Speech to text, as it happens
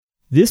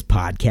This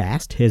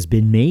podcast has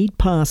been made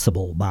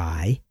possible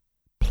by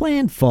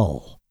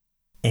Planful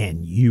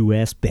and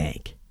U.S.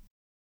 Bank.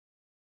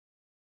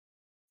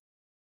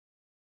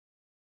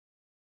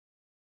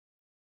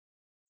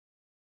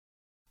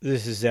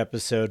 This is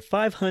episode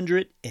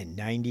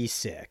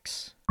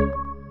 596.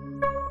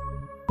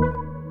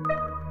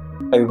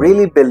 I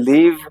really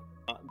believe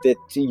that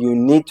you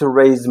need to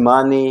raise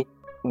money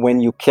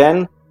when you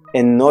can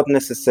and not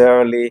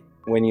necessarily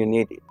when you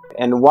need it.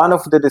 And one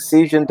of the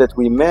decisions that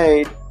we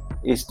made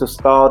is to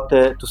start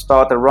a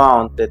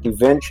round that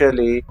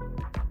eventually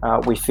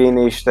we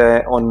finished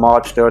on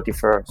March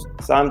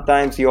 31st.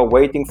 Sometimes you're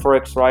waiting for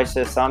a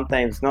crisis,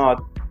 sometimes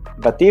not.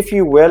 But if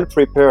you well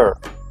prepare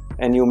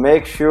and you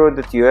make sure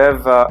that you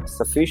have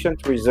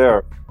sufficient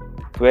reserve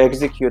to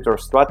execute your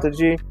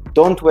strategy,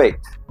 don't wait.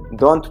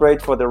 Don't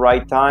wait for the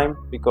right time,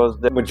 because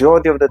the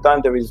majority of the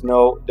time there is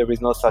no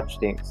such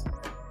things.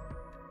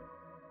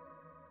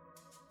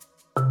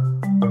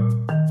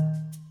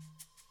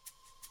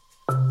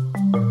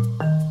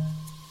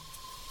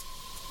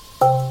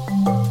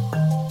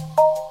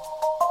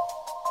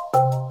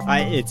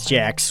 Hi, it's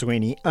Jack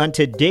Sweeney. On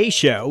today's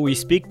show, we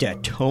speak to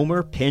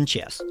Tomer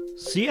Pinchas,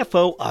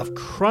 CFO of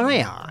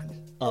Kryon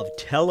of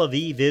Tel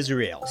Aviv,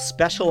 Israel,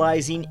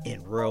 specializing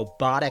in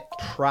robotic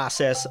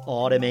process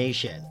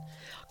automation.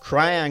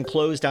 Kryon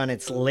closed on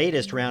its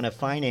latest round of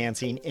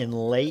financing in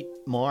late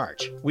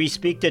March. We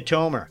speak to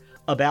Tomer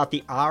about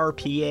the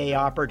RPA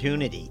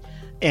opportunity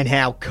and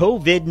how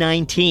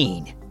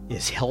COVID-19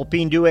 is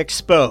helping to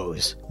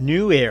expose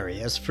new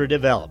areas for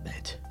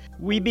development.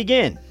 We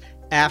begin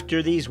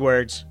after these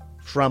words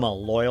from a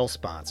loyal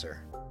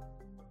sponsor.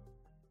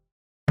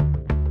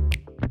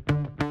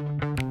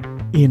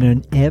 In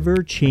an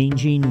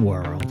ever-changing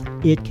world,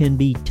 it can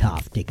be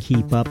tough to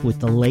keep up with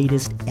the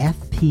latest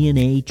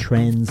FP&A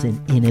trends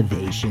and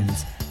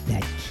innovations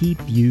that keep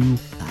you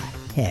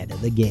ahead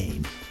of the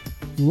game.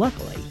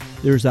 Luckily,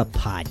 there's a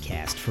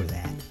podcast for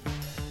that.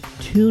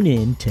 Tune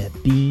in to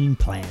Being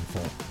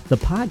Planful, the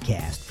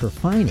podcast for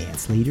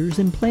finance leaders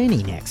and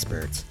planning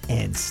experts,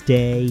 and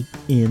stay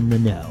in the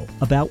know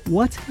about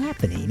what's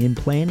happening in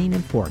planning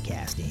and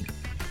forecasting.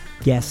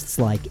 Guests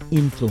like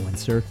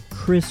influencer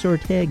Chris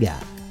Ortega,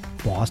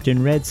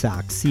 Boston Red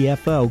Sox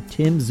CFO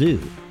Tim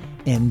Zhu,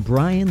 and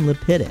Brian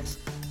Lapidus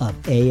of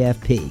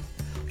AFP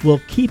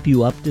will keep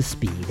you up to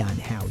speed on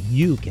how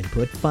you can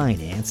put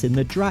finance in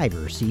the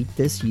driver's seat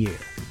this year.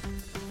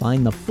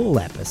 Find the full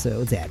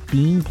episodes at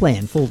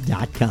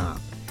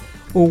beingplanful.com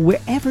or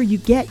wherever you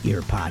get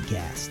your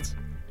podcasts.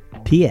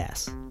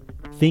 P.S.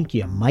 Think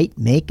you might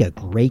make a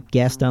great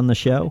guest on the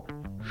show?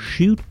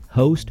 Shoot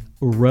host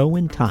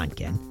Rowan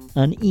Tonkin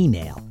an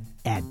email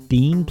at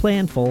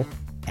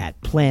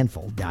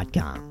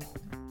beingplanful@planful.com.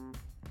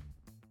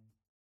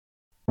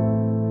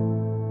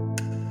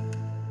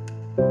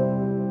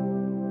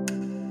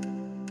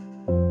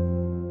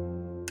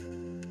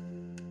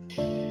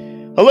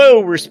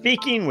 Hello, we're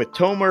speaking with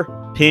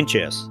Tomer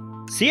Pinchas,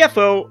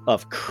 CFO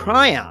of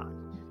Kryon.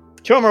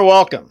 Tomer,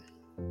 welcome.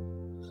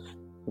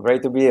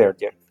 Great to be here,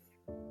 Jeff.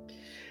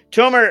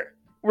 Tomer,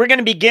 we're going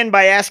to begin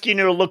by asking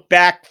you to look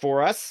back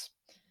for us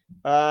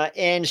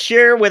and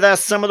share with us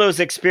some of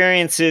those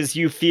experiences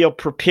you feel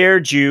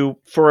prepared you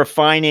for a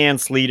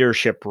finance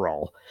leadership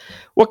role.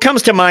 What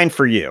comes to mind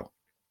for you?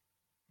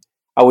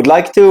 I would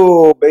like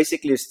to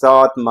basically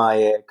start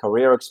my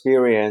career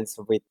experience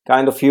with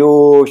kind of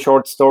few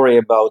short story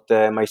about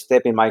my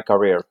step in my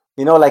career.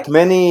 You know, like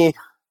many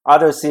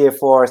other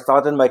CFO, I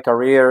started my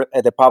career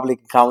at a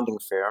public accounting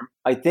firm.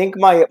 I think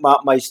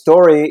my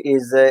story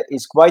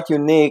is quite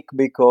unique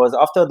because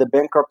after the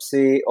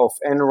bankruptcy of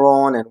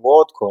Enron and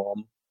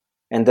WorldCom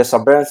and the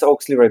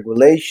Sarbanes-Oxley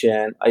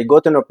regulation, I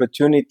got an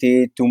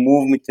opportunity to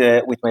move with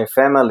my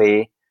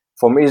family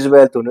from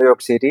Israel to New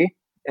York City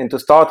and to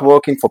start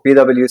working for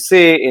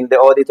PwC in the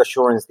audit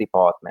assurance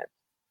department.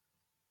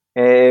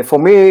 For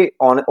me,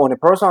 on a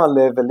personal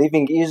level,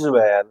 leaving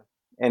Israel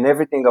and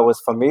everything I was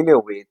familiar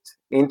with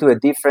into a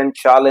different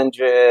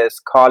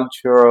challenges,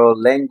 culture,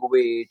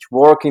 language,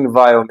 work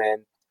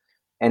environment,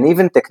 and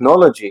even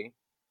technology,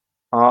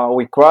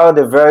 required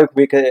a very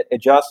quick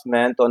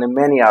adjustment on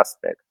many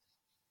aspects.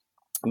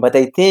 But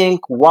I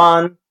think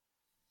one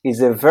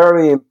is a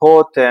very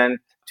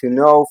important to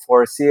know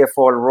for a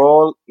CFO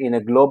role in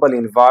a global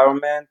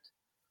environment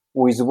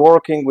who is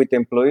working with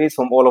employees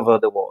from all over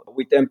the world,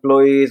 with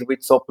employees,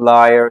 with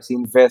suppliers,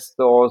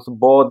 investors,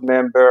 board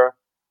members.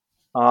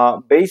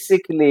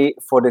 Basically,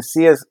 for the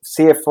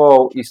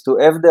CFO is to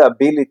have the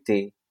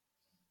ability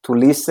to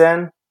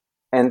listen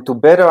and to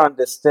better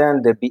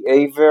understand the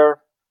behavior,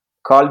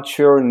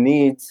 culture,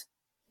 needs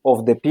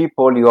of the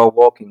people you are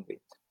working with.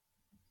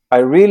 I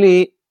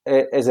really,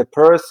 as a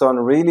person,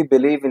 really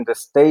believe in the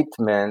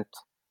statement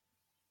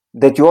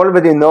that you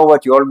already know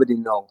what you already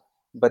know.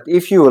 But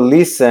if you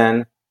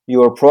listen, you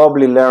will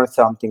probably learn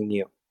something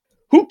new.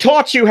 Who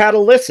taught you how to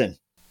listen?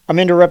 I'm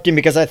interrupting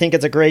because I think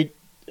it's a great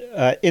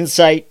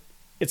insight.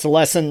 It's a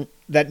lesson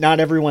that not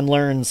everyone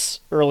learns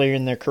earlier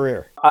in their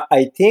career.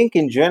 I think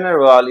in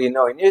general, in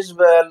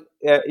Israel,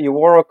 you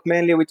work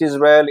mainly with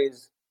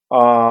Israelis.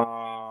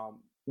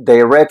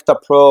 direct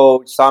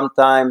approach,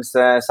 sometimes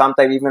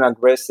even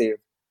aggressive.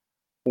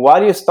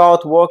 While you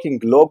start working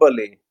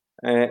globally,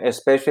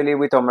 especially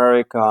with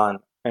American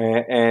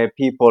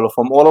people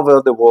from all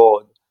over the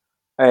world,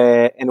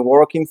 and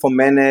working for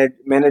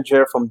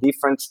manager from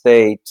different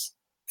states,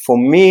 for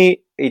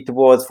me, it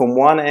was from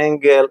one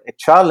angle a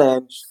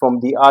challenge, from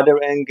the other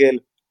angle,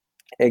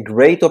 a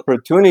great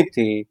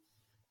opportunity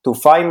to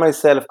find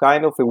myself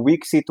kind of a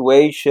weak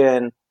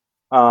situation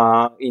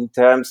in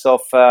terms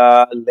of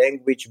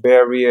language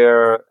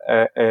barrier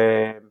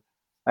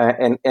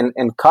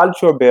and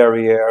culture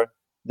barrier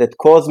that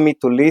caused me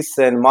to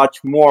listen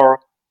much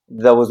more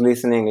than I was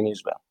listening in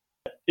Israel.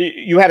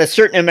 You had a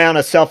certain amount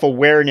of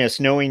self-awareness,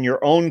 knowing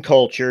your own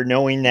culture,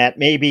 knowing that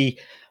maybe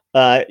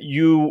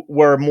you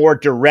were more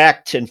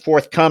direct and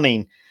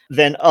forthcoming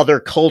than other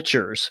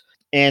cultures.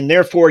 And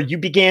therefore, you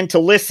began to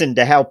listen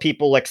to how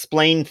people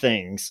explain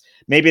things.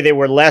 Maybe they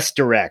were less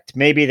direct.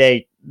 Maybe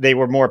they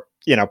were more,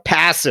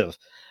 passive.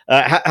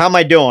 How am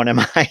I doing?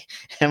 Am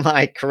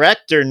I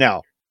correct or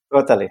no?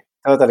 Totally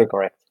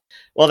correct.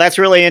 Well, that's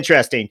really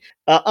interesting.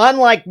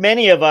 Unlike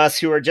many of us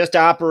who are just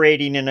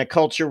operating in a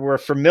culture we're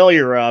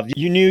familiar of,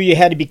 you knew you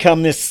had to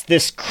become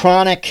this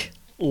chronic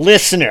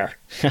listener.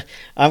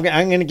 I'm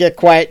going to get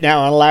quiet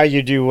now and allow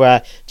you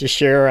to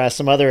share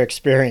some other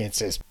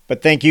experiences.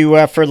 But thank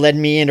you for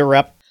letting me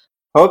interrupt.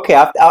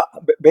 Okay,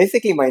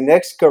 basically my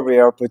next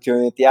career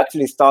opportunity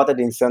actually started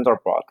in Central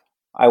Park.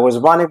 I was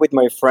running with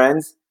my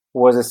friends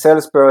who was a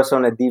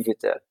salesperson at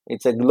Divitel.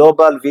 It's a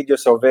global video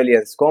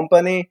surveillance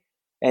company.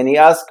 And he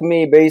asked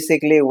me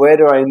basically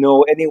whether I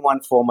know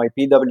anyone from my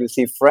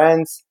PwC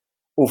friends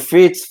who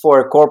fits for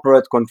a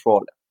corporate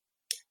controller.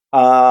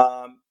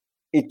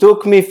 It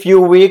took me a few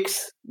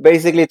weeks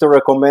basically to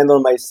recommend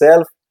on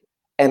myself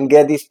and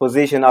get this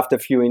position after a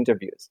few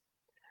interviews.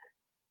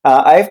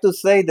 I have to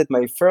say that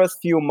my first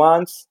few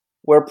months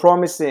were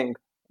promising.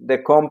 The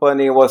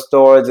company was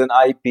towards an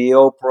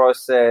IPO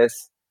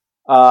process.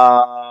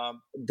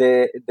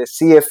 The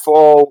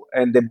CFO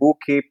and the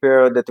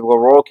bookkeeper that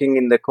were working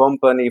in the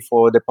company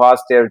for the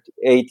past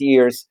 8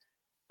 years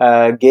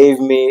gave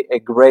me a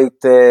great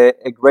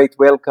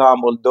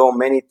welcome. Although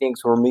many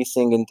things were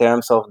missing in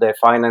terms of the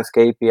finance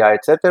KPI,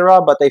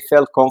 etc., but I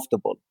felt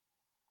comfortable.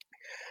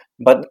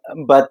 But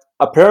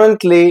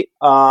apparently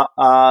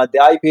the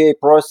IPA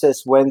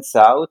process went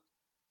south,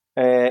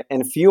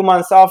 and a few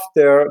months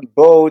after,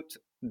 both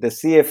the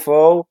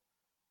CFO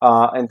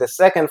and the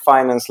second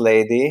finance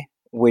lady,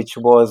 which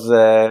was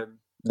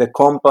the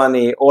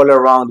company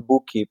all-around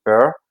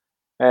bookkeeper,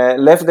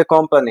 left the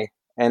company,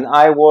 and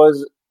I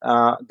was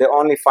the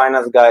only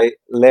finance guy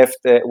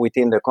left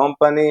within the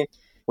company.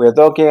 We're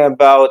talking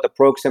about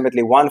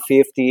approximately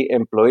 150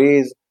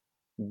 employees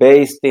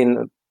based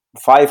in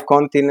 5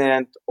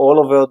 continents, all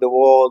over the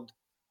world,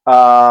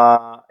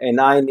 and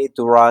I need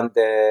to run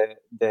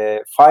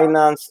the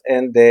finance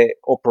and the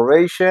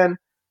operation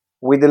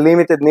with the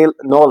limited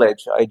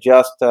knowledge. I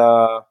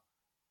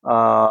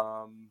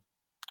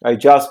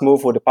just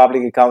moved for the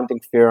public accounting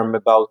firm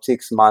about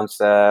 6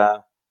 months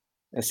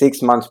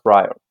 6 months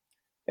prior,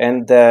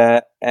 and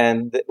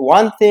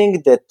one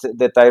thing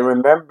that I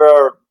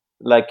remember,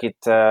 like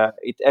it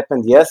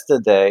happened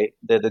yesterday,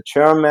 that the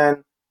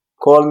chairman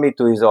called me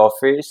to his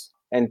office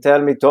and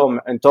told me,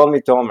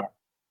 Tomer,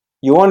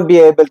 you won't be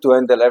able to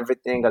handle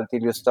everything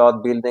until you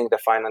start building the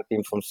finance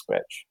team from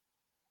scratch.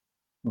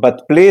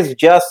 But please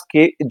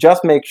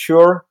just make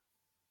sure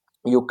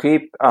you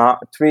keep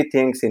 3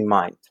 things in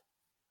mind.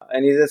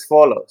 And it's as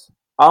follows: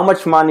 how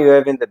much money you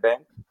have in the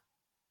bank,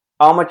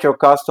 how much your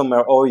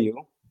customer owe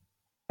you,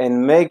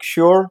 and make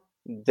sure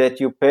that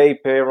you pay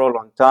payroll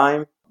on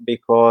time,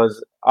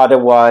 because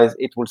otherwise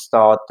it will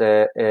start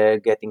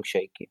getting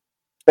shaky.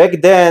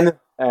 Back then,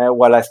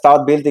 while I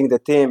started building the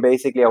team,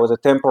 basically I was a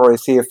temporary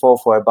CFO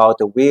for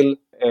about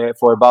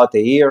a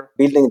year,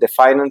 building the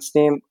finance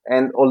team.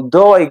 And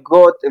although I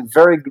got a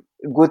very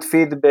good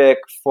feedback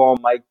from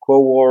my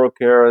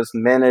co-workers,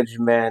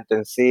 management,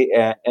 and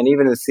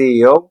even the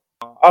CEO,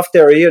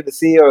 after a year, the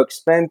CEO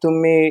explained to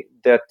me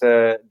that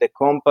the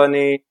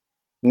company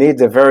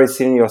needs a very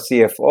senior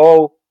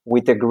CFO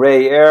with a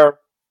gray hair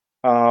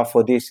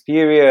for this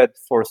period,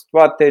 for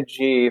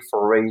strategy,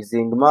 for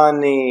raising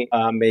money,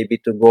 maybe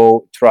to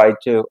go try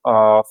to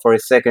for a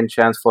second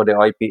chance for the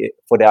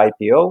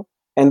IPO.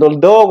 And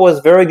although I was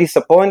very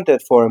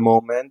disappointed for a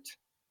moment,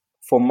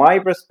 from my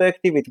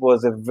perspective, it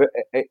was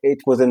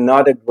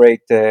another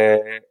great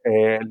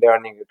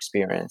learning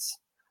experience.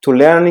 To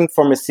learning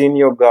from a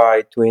senior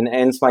guy to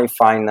enhance my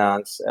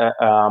finance,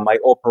 my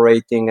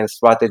operating and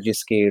strategy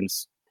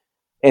skills,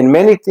 and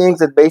many things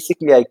that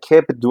basically I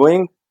kept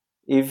doing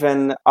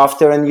even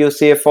after a new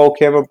CFO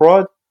came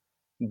abroad.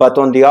 But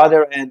on the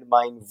other hand,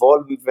 my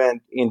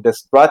involvement in the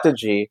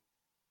strategy,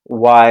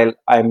 while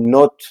I'm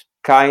not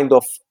kind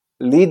of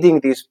leading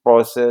this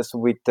process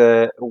with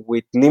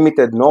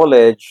limited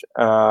knowledge,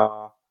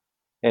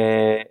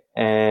 and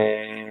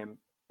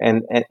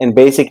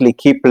basically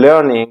keep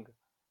learning,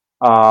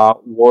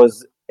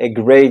 was a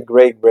great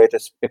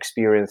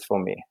experience for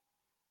me.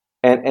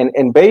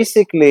 And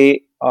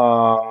basically,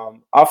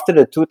 after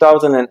the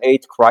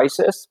 2008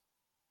 crisis,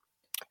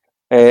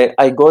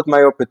 I got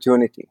my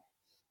opportunity.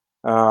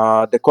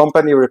 The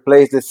company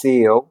replaced the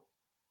CEO.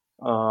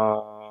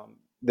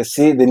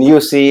 The new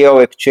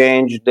CEO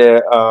changed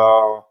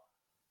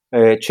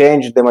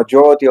the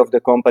majority of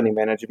the company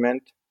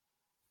management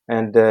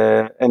and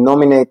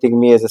nominating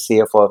me as a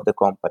CFO of the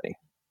company.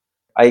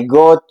 I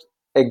got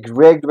a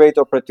great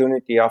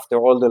opportunity after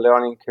all the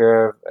learning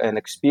curve and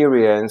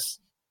experience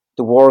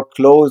to work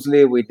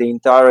closely with the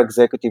entire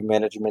executive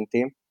management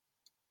team.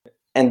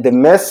 And the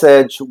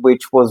message,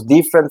 which was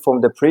different from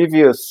the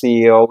previous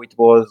CEO, it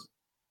was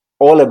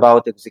all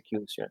about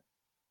execution.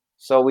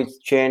 So we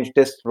changed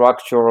the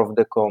structure of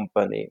the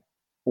company.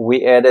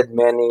 We added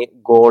many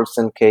goals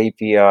and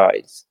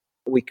KPIs.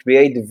 We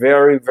create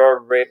very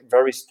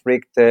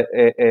strict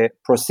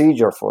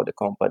procedure for the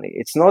company.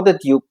 It's not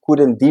that you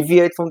couldn't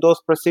deviate from those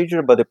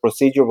procedures, but the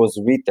procedure was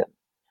written.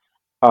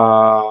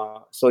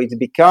 So it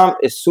became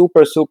a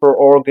super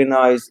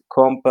organized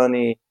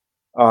company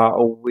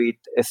with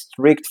a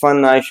strict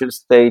financial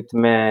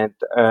statement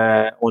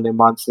on a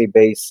monthly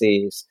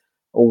basis,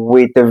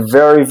 with a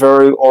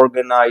very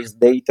organized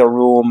data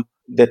room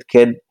that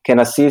can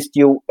assist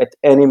you at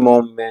any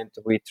moment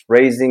with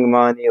raising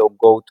money or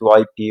go to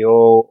IPO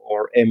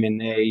or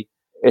M&A,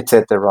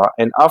 etc.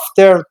 And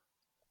after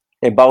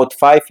about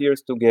 5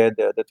 years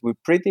together, that we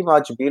pretty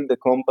much built the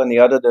company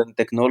other than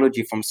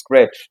technology from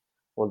scratch.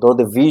 Although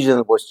the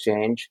vision was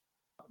changed,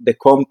 the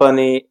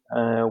company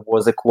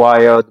was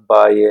acquired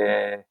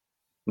by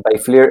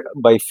Fleer,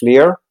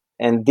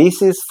 and this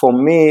is for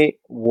me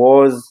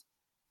was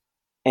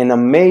an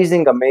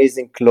amazing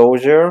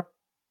closure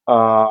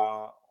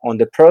on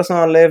the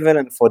personal level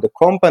and for the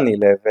company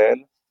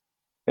level,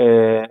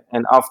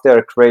 and after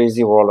a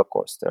crazy roller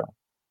coaster.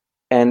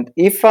 And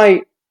if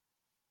I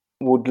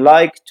would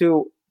like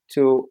to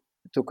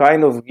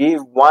kind of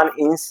give one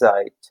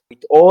insight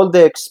with all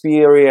the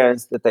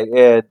experience that I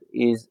had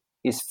is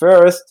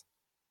first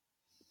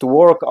to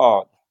work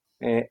hard,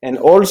 and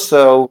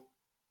also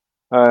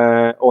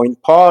or in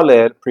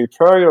parallel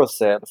prepare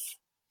yourself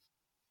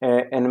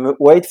and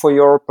wait for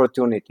your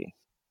opportunity,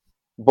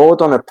 both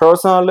on a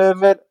personal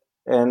level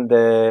and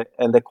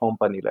the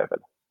company level.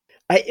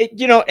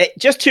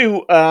 Just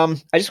to, I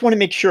just want to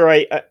make sure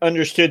I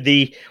understood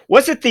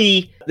was it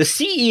the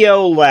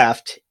CEO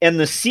left and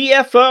the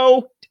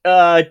CFO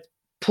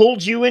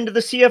pulled you into the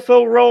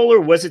CFO role,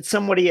 or was it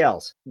somebody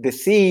else? The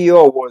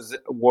CEO was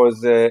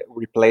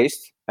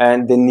replaced,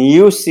 and the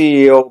new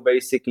CEO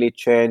basically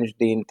changed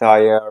the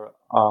entire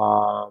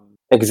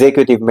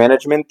executive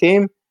management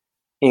team,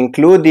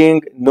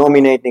 including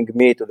nominating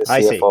me to the CFO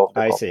of the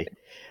company. I see.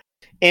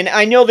 And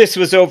I know this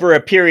was over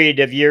a period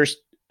of years,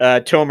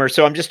 Tomer.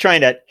 So I'm just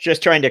trying to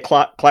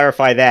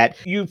clarify that.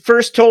 You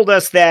first told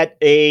us that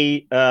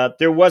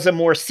there was a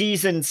more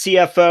seasoned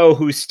CFO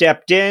who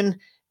stepped in,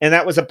 and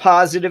that was a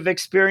positive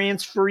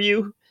experience for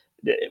you.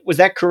 Was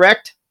that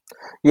correct?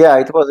 Yeah,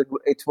 it was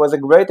a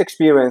great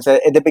experience.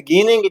 At the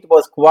beginning, it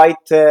was quite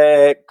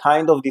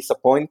kind of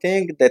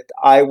disappointing that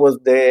I was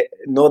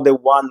not the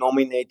one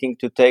nominating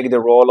to take the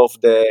role of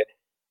the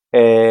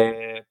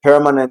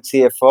permanent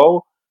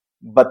CFO.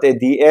 But at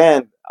the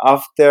end,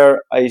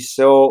 after I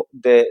saw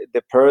the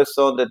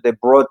person that they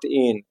brought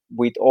in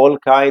with all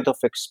kinds of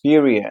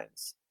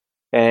experience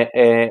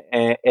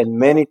and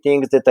many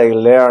things that I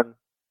learned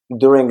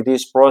during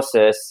this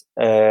process,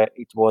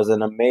 it was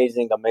an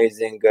amazing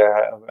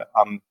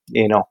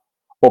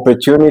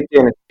opportunity.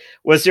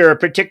 Was there a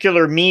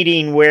particular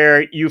meeting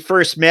where you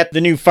first met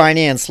the new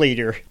finance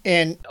leader,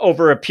 and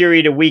over a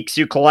period of weeks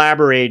you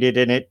collaborated,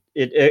 and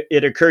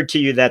it occurred to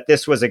you that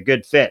this was a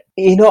good fit?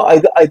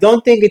 I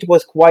don't think it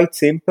was quite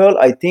simple.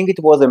 I think it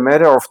was a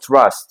matter of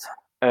trust.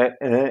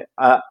 I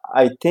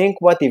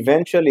think what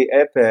eventually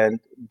happened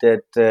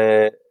that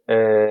the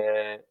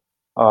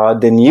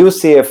new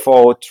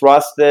CFO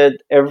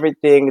trusted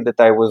everything that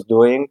I was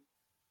doing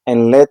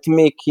and let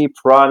me keep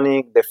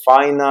running the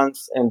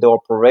finance and the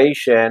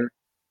operation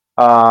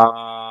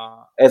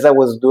as I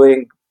was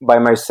doing by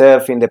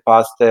myself in the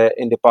past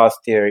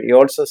year. He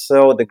also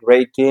saw the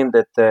great team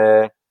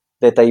that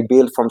I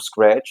built from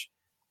scratch,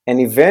 and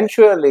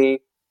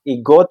eventually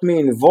he got me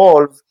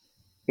involved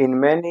in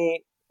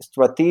many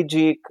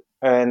strategic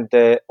and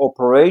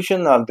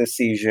operational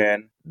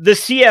decisions. The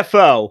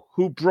CFO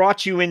who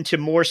brought you into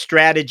more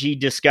strategy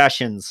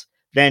discussions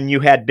than you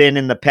had been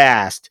in the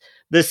past,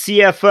 the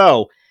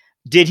CFO,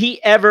 did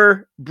he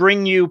ever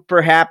bring you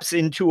perhaps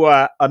into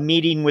a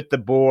meeting with the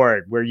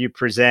board where you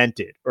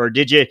presented, or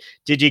did you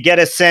get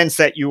a sense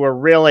that you were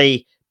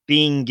really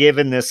being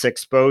given this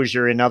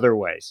exposure in other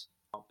ways?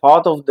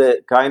 Part of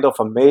the kind of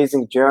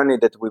amazing journey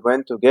that we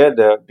went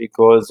together,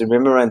 because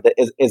remember,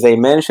 as I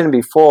mentioned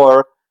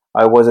before,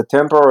 I was a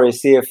temporary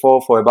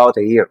CFO for about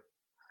a year,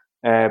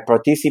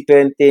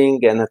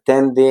 participating and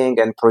attending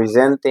and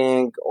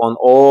presenting on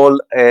all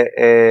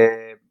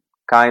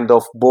kind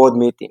of board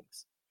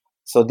meetings.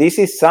 So this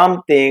is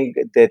something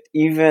that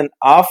even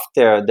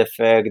after the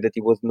fact that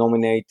he was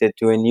nominated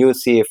to a new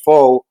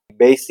CFO,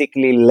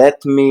 basically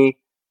let me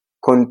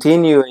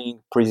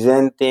continuing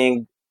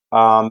presenting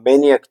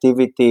many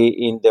activity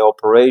in the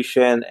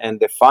operation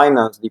and the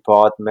finance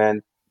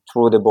department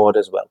through the board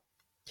as well.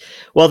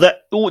 Well,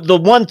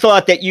 the one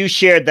thought that you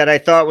shared that I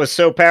thought was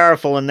so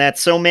powerful and that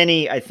so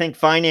many, I think,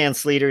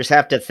 finance leaders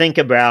have to think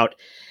about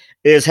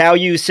is how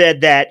you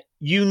said that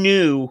you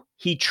knew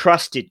he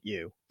trusted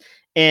you.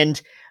 And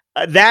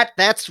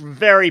that's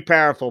very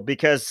powerful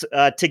because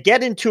to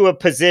get into a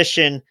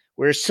position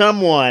where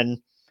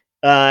someone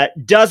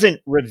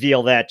doesn't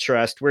reveal that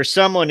trust, where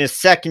someone is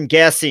second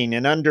guessing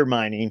and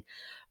undermining,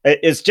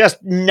 is just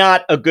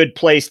not a good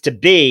place to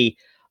be.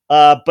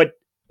 But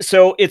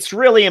so it's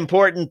really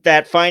important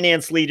that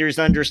finance leaders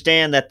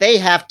understand that they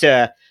have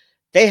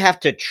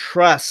to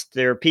trust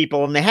their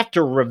people and they have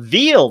to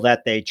reveal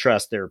that they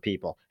trust their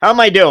people. How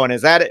am I doing?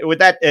 Is that with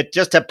that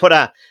just to put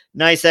a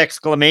nice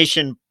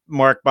exclamation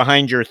mark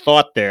behind your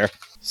thought there?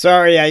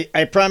 Sorry,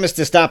 I promise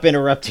to stop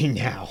interrupting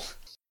now.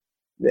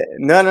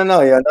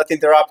 No, you're not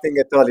interrupting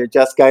at all. You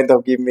just kind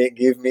of give me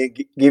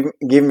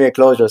a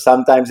closure.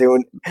 Sometimes I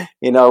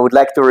would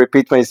like to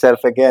repeat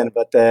myself again,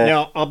 but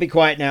no, I'll be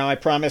quiet now. I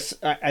promise.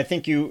 I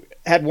think you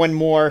had one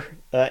more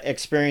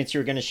experience you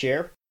were going to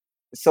share.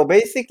 So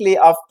basically,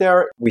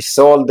 after we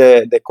sold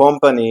the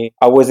company,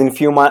 I was in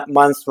few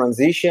months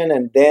transition,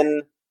 and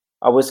then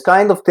I was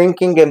kind of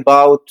thinking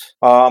about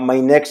my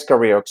next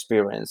career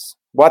experience,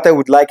 what I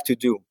would like to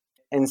do.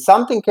 And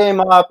something came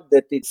up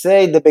that it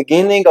said at the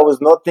beginning, I was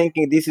not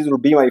thinking this will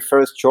be my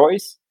first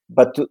choice.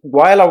 But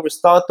while I will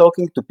start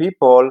talking to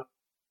people,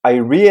 I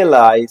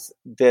realized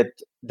that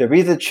there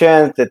is a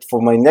chance that for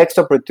my next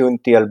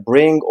opportunity, I'll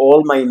bring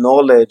all my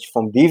knowledge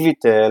from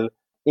Digital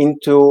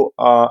into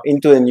a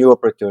new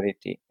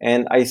opportunity.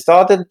 And I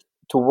started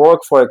to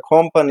work for a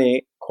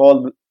company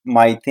called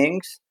My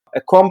Things, a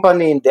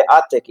company in the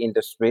ad tech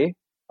industry,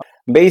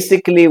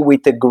 basically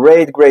with a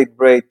great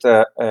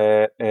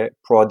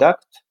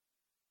product.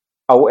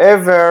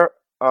 However,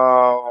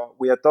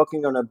 we are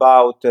talking on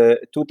about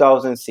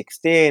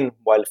 2016,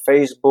 while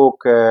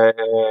Facebook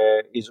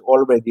is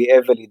already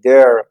heavily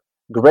there.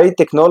 Great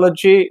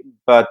technology,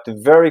 but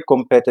very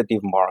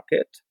competitive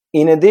market.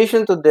 In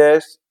addition to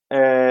this,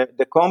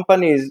 the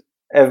companies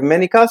have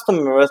many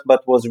customers,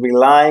 but was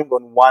relying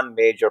on one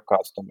major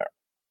customer.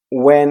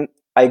 When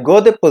I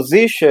got the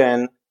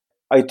position,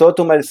 I thought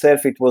to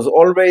myself it was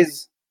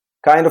always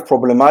kind of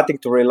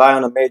problematic to rely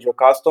on a major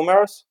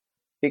customers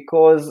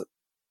because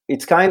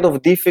it's kind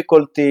of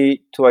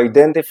difficulty to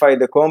identify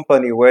the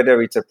company,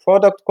 whether it's a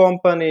product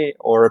company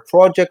or a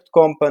project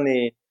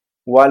company,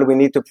 while we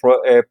need to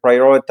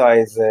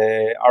prioritize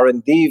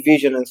R&D,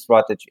 vision, and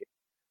strategy.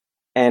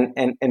 And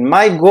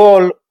my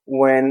goal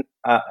when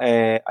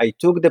I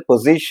took the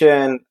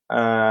position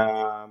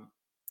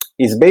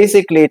is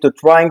basically to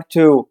trying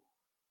to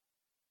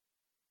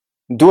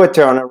do a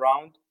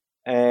turnaround,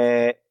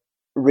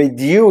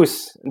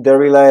 reduce the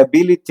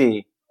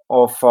reliability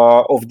of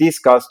this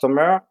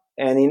customer,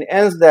 and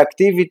enhance the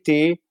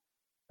activity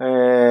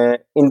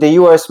in the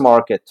US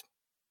market.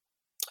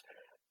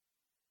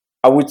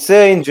 I would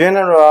say in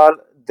general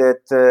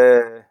that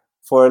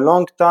for a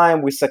long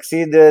time we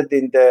succeeded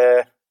in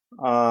the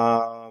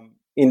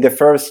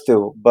first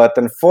two, but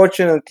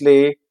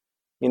unfortunately,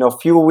 a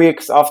few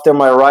weeks after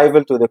my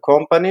arrival to the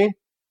company,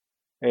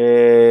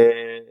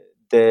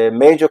 the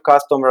major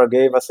customer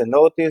gave us a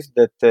notice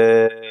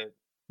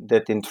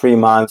that in 3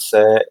 months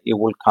it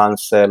will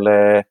cancel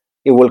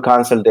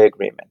the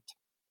agreement.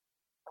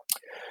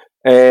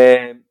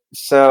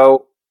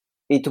 So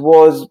it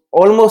was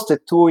almost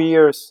 2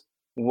 years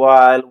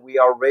while we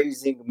are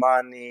raising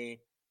money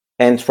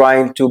and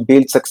trying to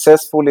build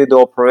successfully the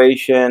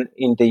operation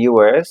in the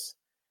US,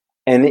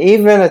 and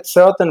even at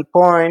certain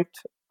point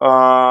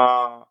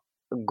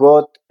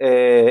got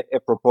a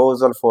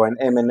proposal for an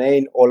M&A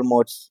and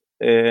almost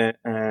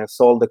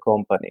sold the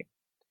company.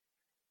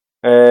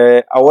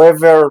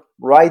 However,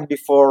 right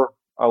before,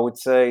 I would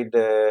say,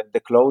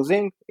 the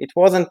closing, it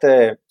wasn't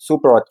a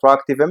super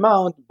attractive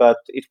amount, but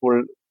it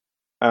will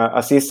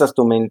assist us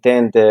to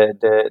maintain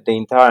the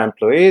entire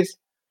employees.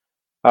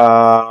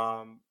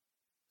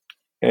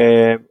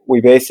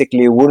 We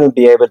basically wouldn't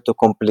be able to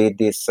complete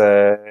this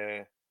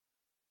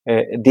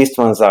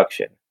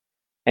transaction.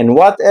 And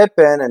what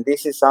happened, and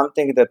this is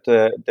something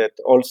that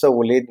also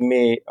will lead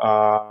me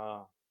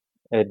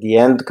at the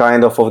end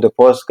kind of the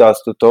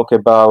podcast to talk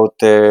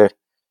about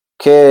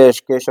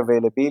cash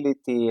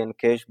availability, and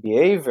cash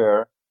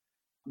behavior,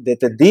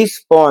 that at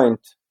this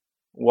point,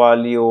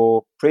 while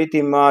you're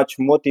pretty much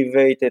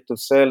motivated to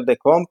sell the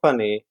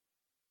company,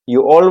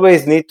 you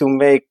always need to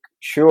make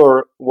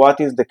sure what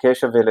is the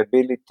cash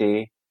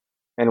availability.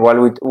 And while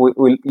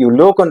you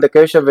look on the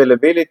cash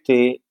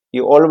availability,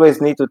 you always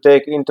need to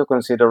take into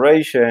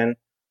consideration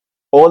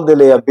all the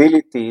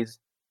liabilities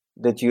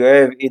that you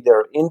have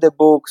either in the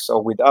books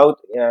or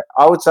without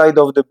outside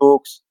of the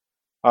books,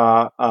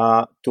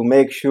 to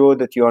make sure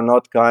that you are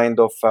not kind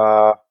of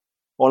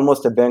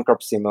almost a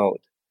bankruptcy mode.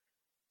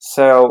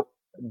 So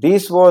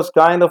this was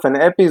kind of an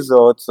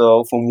episode.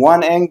 So from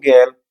one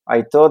angle,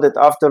 I thought that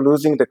after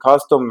losing the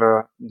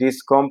customer,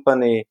 this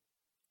company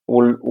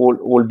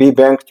will be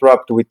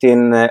bankrupt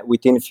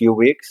within few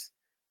weeks.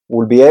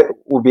 Will be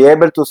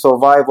able to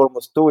survive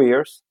almost 2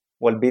 years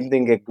while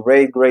building a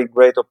great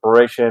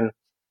operation,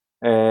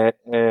 uh,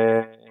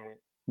 uh,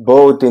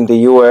 both in the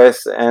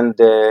US and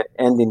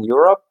in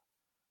Europe.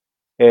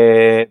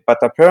 But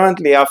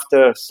apparently,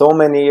 after so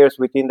many years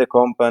within the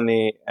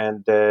company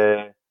and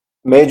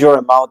major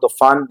amount of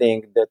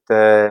funding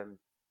that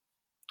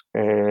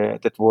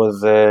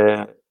was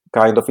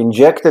kind of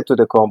injected to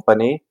the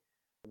company,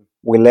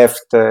 we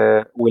left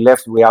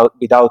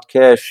without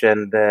cash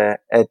and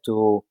had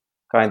to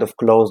kind of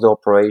close the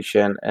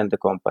operation and the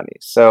company.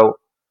 So,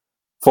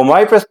 from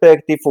my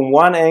perspective, from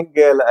one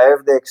angle, I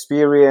have the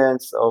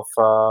experience of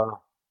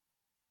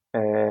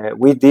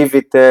with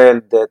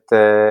Divitel that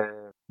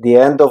the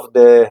end of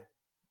the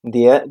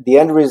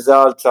end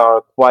results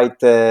are quite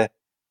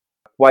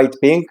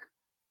pink,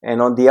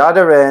 and on the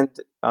other end,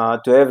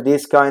 to have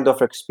this kind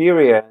of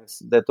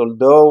experience that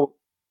although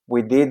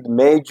we did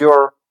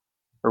major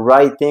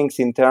right things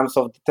in terms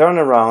of the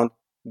turnaround,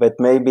 but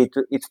maybe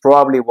it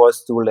probably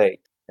was too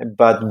late.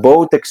 But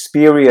both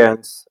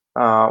experience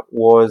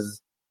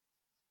was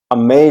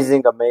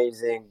amazing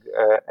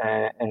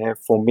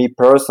for me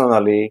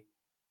personally,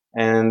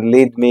 and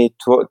lead me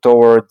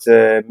towards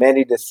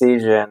many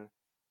decisions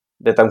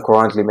that I'm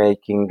currently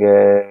making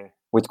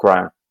with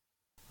Kryon.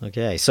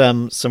 Okay,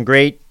 some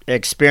great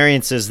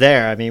experiences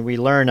there. I mean, we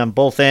learn on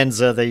both ends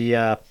of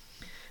the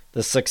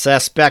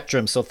success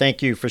spectrum. So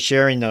thank you for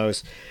sharing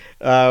those.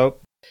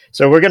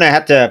 So we're going to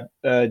have to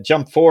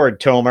jump forward,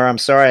 Tomer. I'm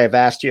sorry I've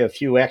asked you a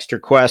few extra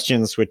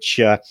questions, which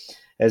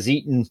has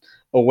eaten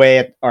away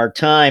at our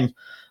time.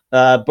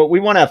 But we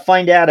want to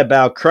find out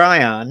about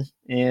Kryon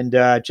and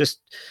just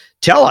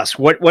tell us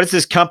what does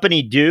this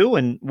company do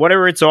and what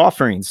are its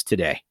offerings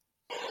today?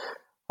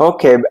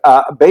 Okay,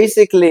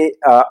 basically,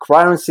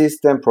 Kryon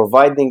system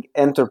providing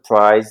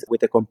enterprise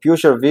with a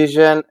computer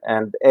vision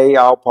and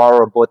AR power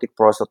robotic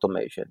process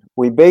automation.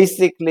 We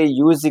basically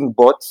using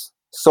bots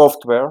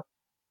software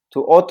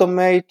to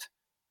automate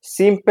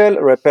simple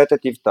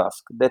repetitive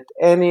tasks that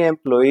any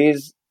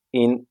employees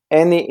in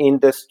any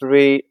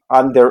industry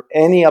under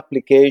any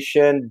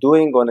application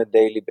doing on a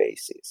daily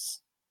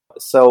basis.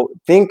 So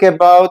think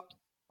about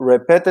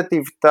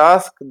repetitive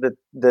tasks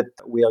that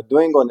we are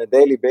doing on a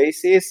daily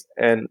basis,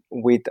 and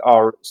with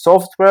our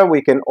software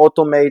we can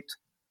automate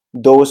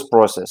those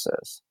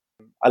processes.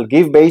 I'll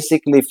give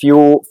basically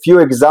few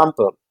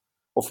examples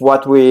of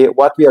what we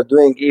are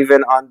doing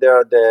even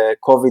under the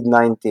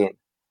COVID-19.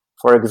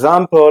 For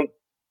example,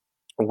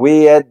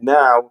 we had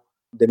now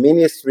the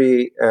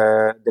Ministry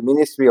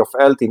of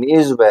Health in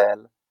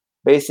Israel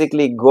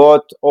basically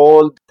got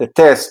all the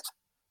tests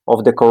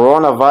of the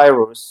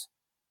coronavirus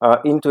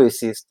into a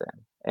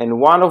system.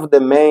 And one of the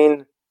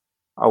main,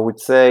 I would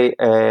say,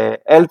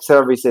 health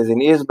services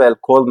in Israel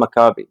called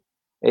Maccabi.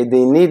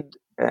 They need,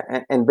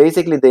 and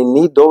basically they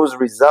need those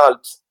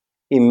results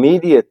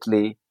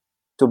immediately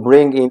to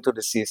bring into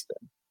the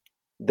system.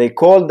 They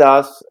called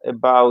us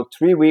about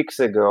 3 weeks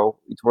ago.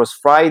 It was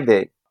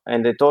Friday,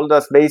 and they told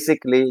us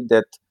basically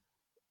that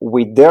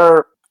with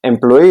their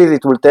employees,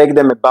 it will take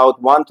them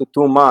about 1 to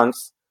 2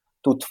 months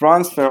to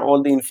transfer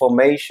all the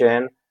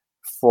information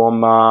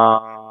from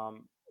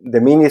the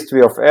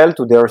Ministry of Health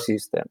to their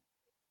system.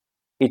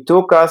 It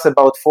took us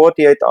about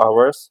 48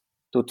 hours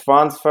to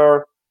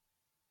transfer,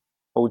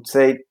 I would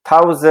say,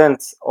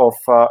 thousands of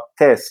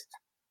tests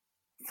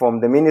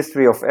from the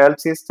Ministry of Health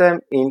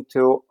system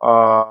into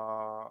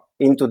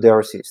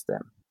their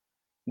system.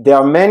 There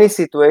are many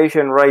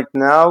situations right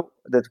now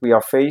that we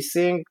are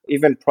facing,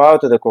 even prior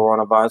to the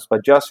coronavirus,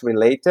 but just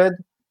related.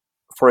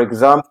 For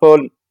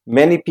example,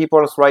 many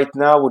people right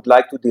now would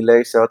like to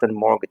delay certain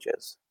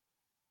mortgages.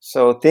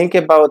 So think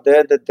about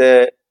that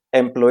the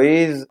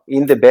employees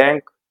in the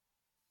bank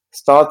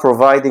start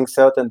providing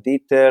certain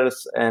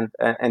details and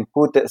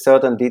put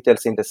certain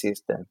details in the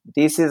system.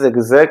 This is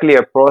exactly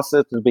a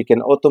process that we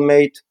can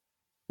automate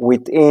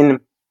within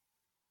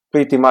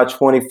pretty much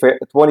 24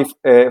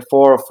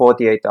 or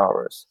 48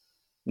 hours.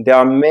 There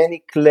are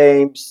many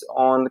claims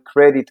on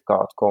credit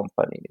card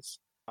companies,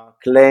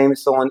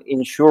 claims on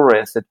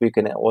insurance that we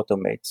can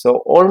automate. So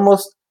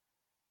almost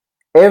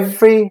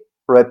every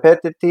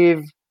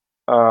repetitive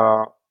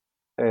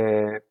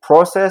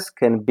process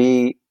can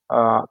be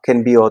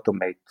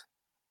automated.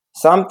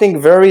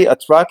 Something very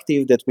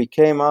attractive that we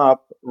came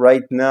up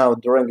right now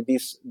during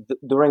this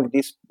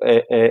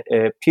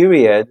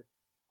period,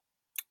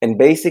 and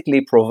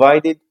basically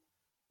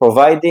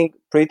providing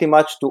pretty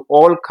much to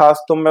all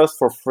customers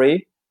for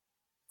free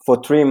for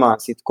 3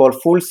 months. It's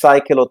called full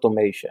cycle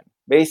automation.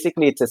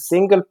 Basically, it's a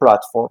single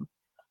platform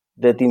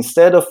that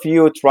instead of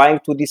you trying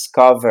to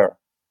discover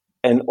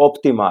and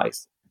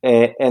optimize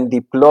and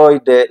deploy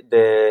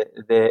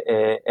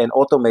and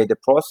automate the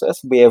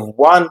process, we have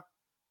one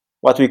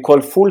what we call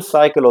full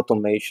cycle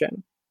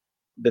automation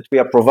that we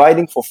are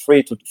providing for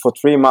free for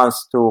 3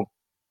 months to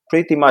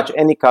pretty much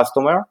any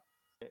customer.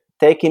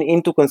 taking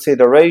into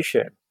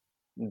consideration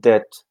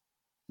that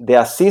the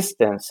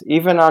assistance,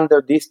 even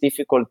under these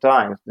difficult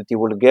times, that you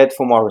will get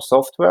from our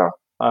software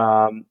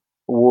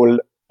will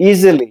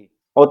easily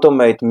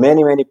automate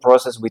many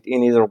processes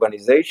within his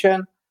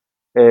organization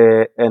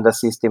and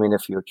assist him in the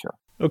future.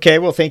 Okay,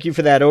 well, thank you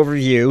for that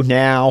overview.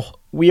 Now,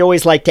 we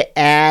always like to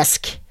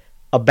ask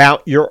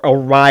about your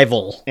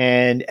arrival.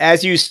 And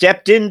as you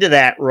stepped into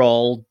that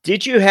role,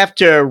 did you have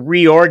to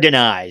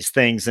reorganize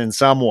things in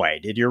some way?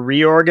 Did you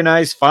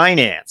reorganize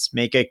finance,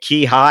 make a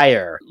key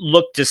hire,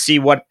 look to see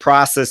what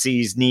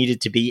processes needed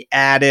to be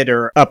added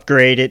or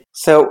upgraded?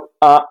 So,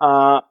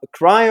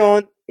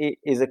 Kryon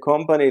is a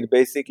company that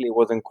basically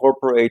was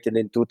incorporated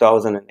in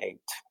 2008.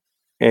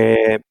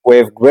 We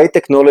have great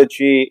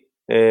technology,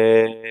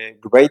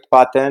 great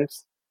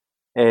patents.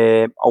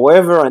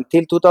 However,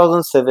 until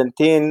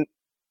 2017,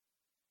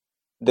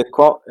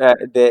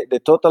 the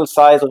total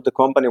size of the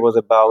company was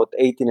about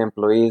 18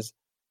 employees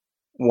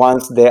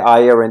once they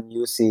hire a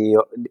new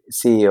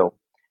CEO.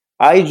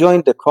 I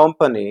joined the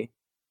company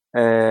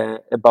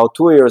about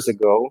 2 years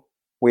ago.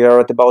 We are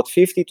at about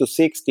 50 to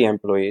 60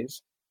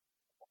 employees.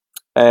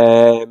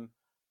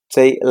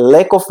 Say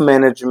lack of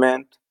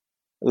management,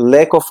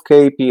 lack of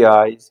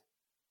KPIs,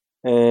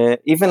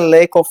 even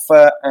lack of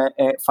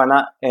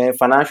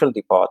financial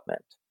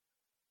department.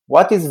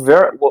 What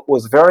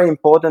was very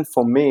important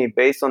for me,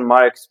 based on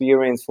my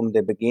experience from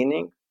the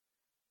beginning,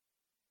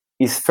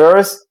 is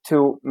first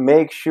to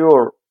make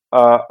sure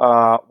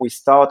we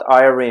start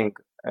hiring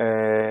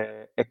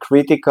a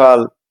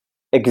critical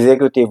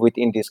executive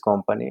within this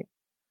company.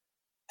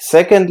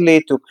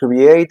 Secondly, to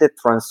create a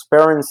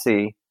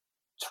transparency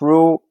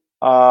through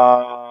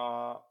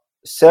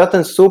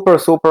certain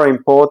super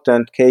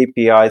important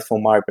KPIs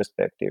from my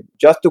perspective.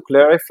 Just to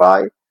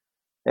clarify,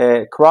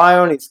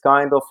 Kryon is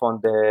kind of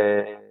on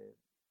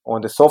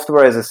the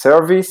software as a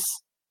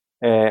service,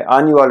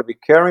 annual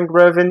recurring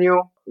revenue,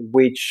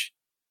 which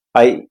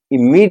I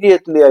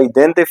immediately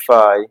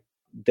identify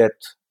that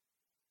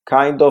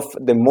kind of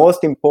the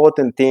most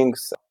important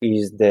things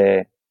is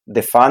the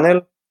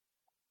funnel,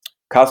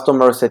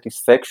 customer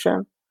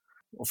satisfaction,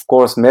 of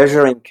course,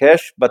 measuring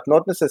cash, but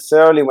not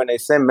necessarily when I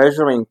say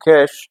measuring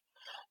cash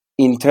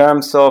in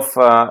terms of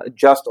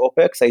just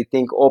OPEX. I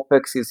think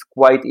OPEX is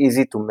quite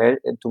easy to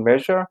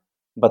measure,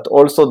 but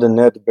also the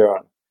net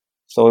burn.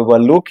 So we're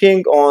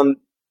looking on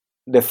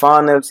the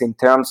funnels in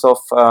terms of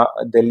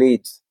the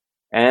leads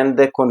and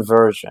the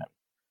conversion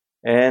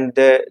and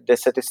the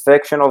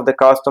satisfaction of the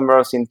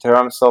customers in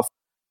terms of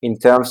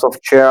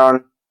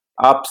churn,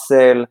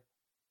 upsell,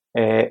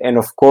 and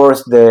of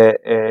course the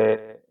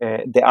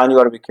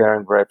annual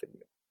recurring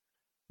revenue.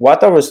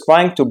 What I was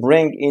trying to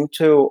bring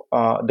into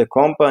the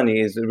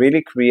company is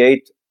really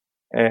create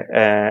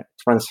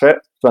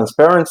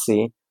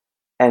transparency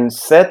and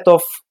set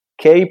of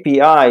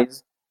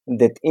KPIs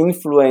that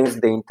influence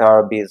the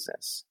entire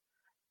business.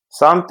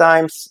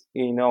 Sometimes,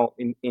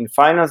 in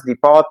finance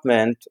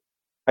department,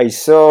 I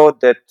saw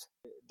that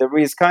there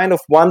is kind of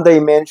one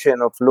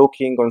dimension of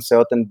looking on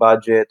certain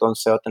budget, on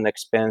certain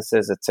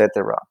expenses,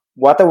 etc.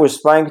 What I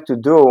was trying to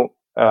do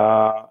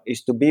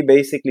is to be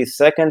basically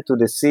second to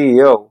the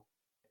CEO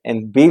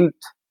and build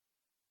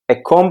a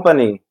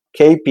company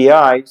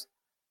KPIs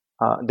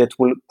that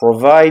will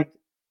provide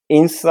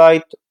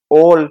insight,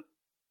 all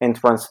and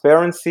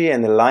transparency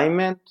and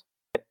alignment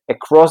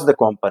across the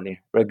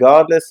company,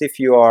 regardless if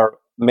you are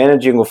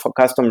managing of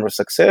customer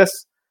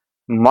success,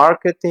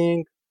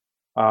 marketing,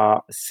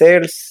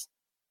 sales,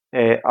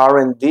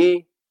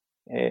 R&D,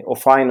 or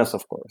finance,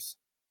 of course.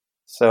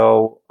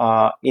 So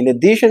in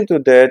addition to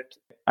that,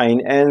 I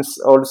enhance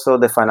also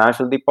the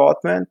financial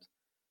department,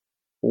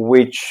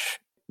 which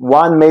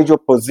one major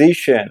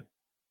position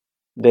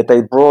that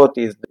I brought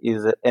is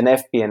an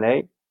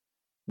FP&A,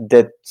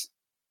 that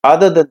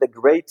other than the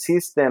great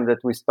system that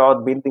we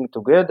start building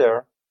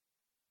together,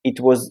 it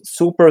was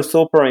super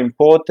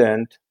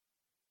important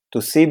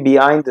to see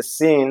behind the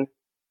scene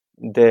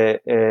the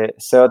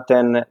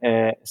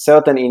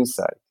certain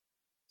insight.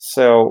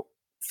 So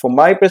from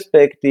my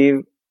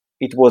perspective,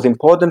 it was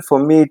important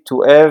for me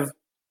to have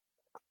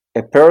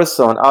a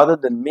person other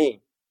than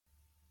me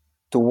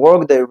to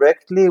work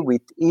directly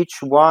with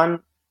each one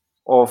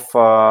of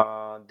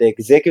the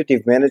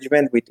executive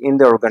management within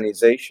the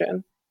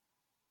organization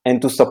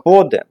and to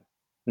support them,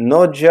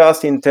 not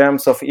just in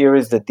terms of here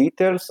is the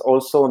details,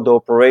 also on the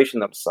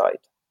operational side,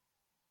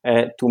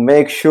 to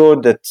make sure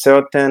that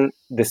certain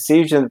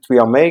decisions we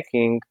are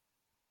making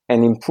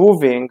and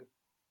improving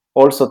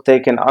also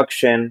take an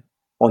action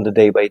on the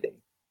day by day.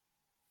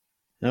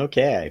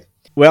 Okay.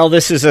 Well,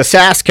 this is a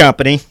SaaS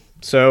company,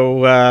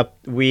 so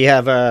we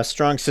have a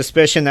strong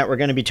suspicion that we're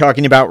going to be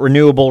talking about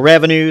renewable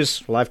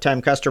revenues,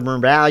 lifetime customer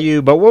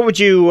value. But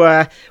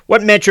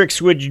what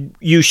metrics would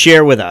you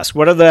share with us?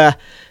 What are the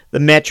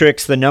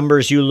metrics, the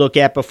numbers you look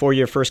at before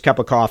your first cup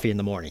of coffee in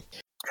the morning?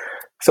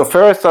 So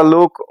first, I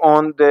look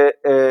on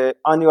the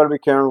annual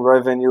recurring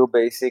revenue,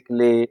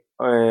 basically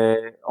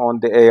on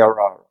the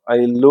ARR. I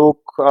look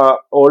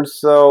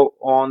also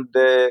on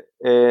the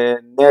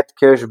net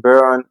cash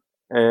burn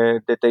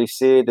that I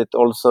see that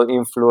also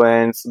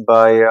influenced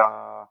by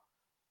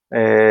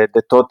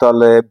the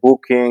total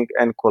booking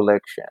and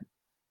collection.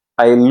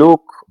 I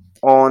look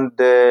on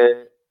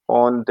the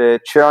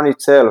churn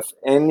itself,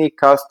 any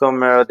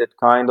customer that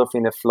kind of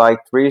in a flight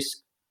risk,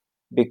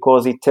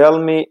 because it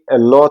tells me a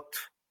lot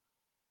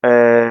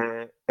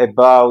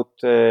about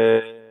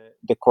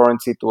the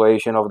current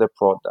situation of the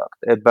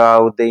product,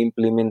 about the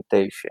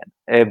implementation,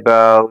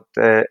 about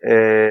the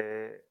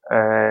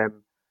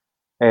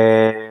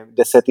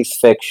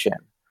satisfaction.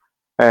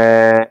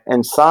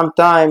 And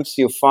sometimes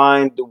you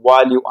find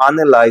while you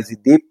analyze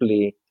it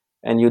deeply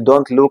and you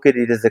don't look at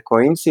it as a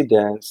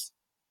coincidence,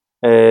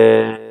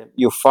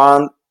 you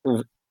find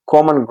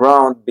common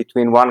ground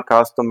between one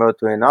customer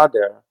to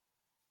another.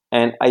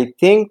 And I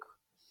think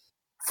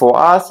for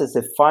us as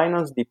a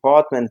finance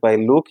department, by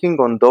looking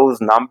on those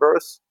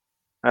numbers,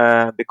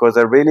 because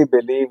I really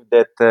believe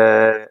that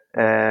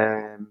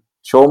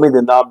show me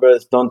the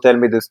numbers, don't tell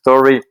me the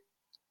story.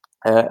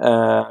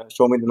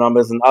 Show me the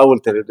numbers and I will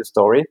tell you the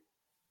story.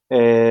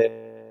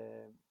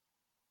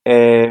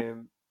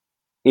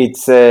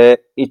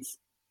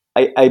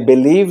 I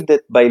believe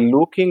that by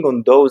looking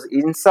on those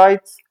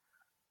insights,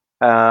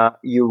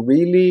 you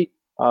really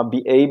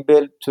be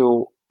able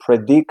to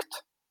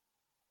predict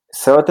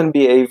certain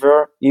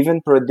behavior,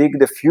 even predict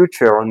the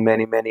future on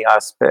many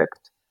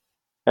aspects.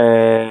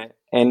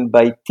 And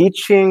by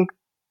teaching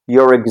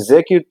your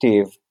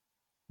executive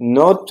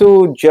not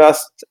to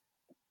just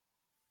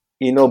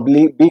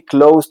be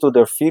close to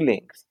their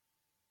feelings,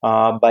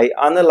 by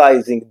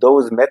analyzing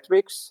those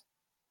metrics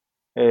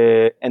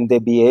and the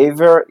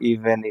behavior,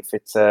 even if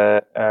it's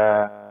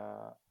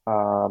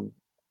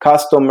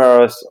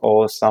customers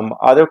or some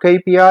other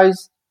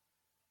KPIs,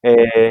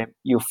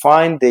 you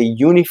find the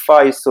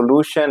unified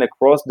solution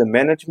across the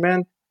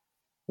management,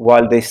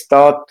 while they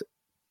start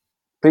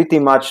pretty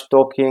much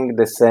talking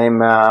the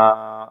same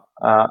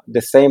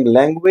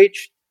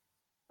language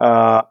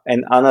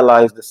and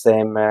analyze the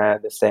same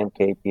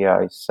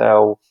KPIs.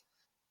 So,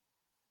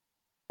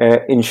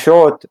 in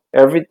short,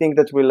 everything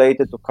that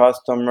related to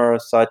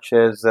customers, such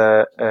as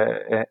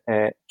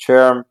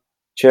churn,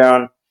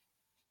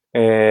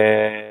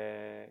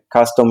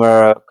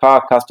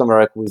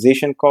 customer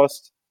acquisition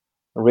cost,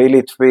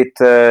 really treat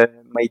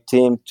my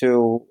team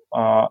to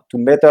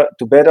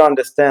better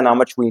understand how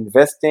much we're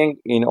investing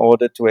in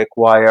order to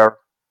acquire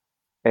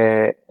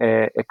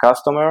a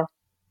customer,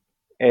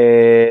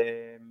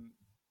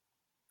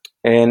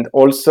 and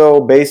also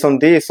based on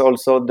this,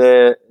 also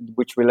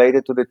which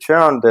related to the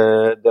churn,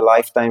 the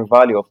lifetime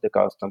value of the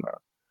customer.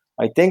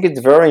 I think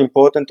it's very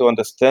important to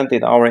understand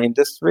in our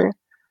industry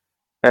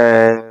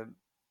that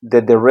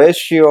the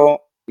ratio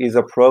is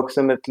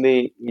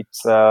approximately it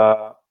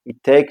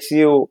takes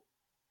you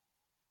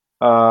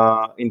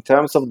in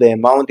terms of the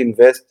amount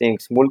investing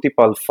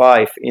multiple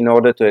 5 in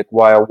order to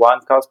acquire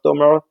one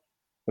customer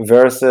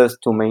versus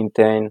to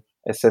maintain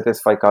a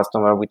satisfied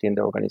customer within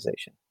the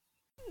organization.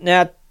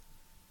 Now,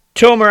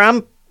 Tomer,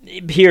 I'm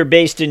here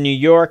based in New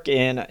York,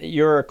 and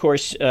you're, of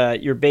course,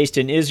 you're based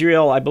in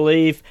Israel, I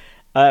believe.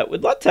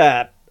 Would love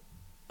to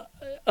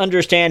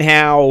understand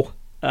how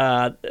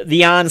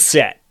the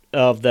onset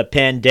of the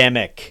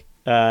pandemic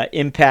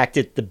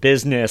impacted the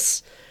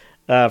business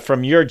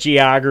from your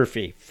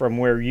geography, from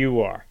where you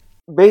are.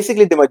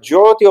 Basically, the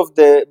majority of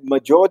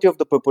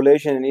the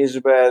population in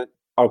Israel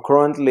are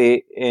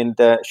currently in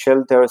the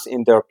shelters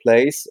in their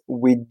place.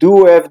 We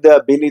do have the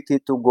ability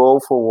to go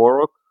for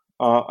work.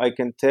 I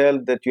can tell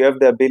that you have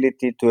the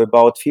ability to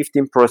about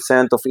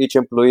 15% of each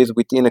employees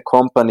within a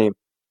company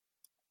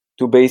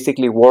to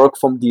basically work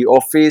from the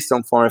office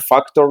and from a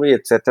factory,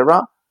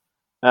 etc.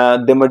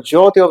 The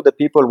majority of the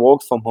people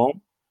work from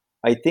home.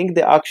 I think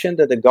the action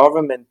that the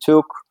government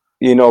took,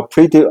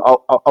 pretty,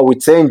 I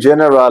would say in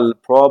general,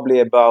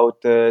 probably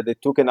about they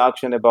took an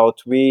action about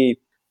 2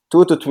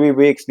 to 3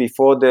 weeks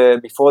before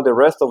the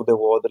rest of the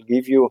world. I'll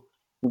give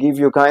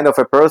you kind of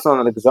a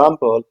personal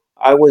example.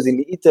 I was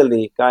in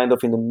Italy, kind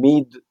of in the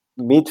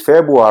mid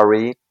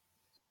February.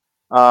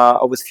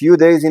 I was few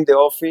days in the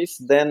office.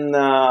 Then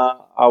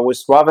I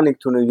was traveling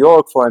to New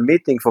York for a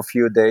meeting for a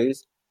few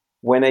days.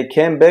 When I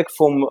came back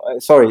to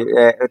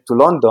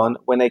London,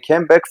 when I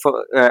came back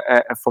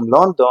from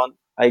London,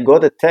 I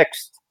got a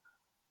text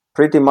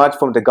pretty much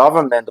from the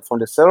government, from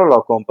the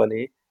cellular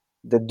company,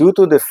 that due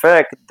to the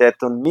fact that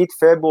on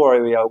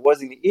mid-February I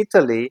was in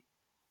Italy,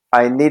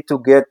 I need to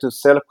get to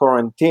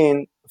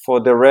self-quarantine for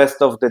the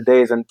rest of the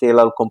days until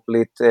I'll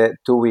complete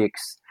 2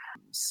 weeks.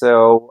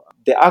 So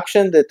the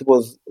action that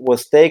was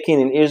taken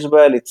in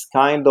Israel, it's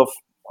kind of,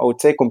 I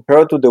would say,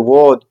 compared to the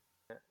world,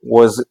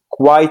 was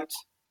quite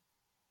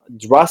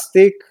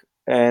drastic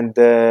and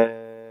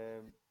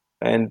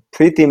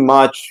pretty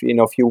much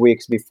a few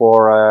weeks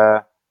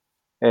before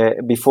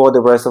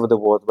the rest of the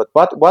world.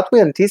 But what we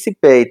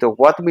anticipate or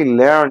what we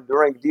learn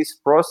during this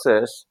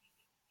process,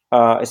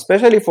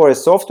 especially for a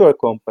software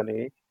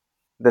company,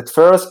 that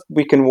first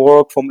we can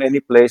work from any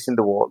place in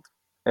the world.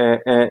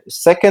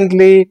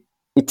 Secondly,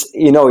 it's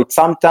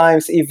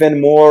sometimes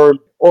even more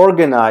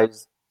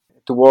organized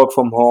to work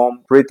from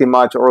home, pretty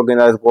much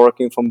organized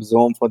working from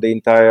Zoom for the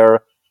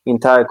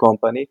entire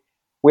company.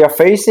 We are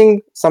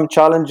facing some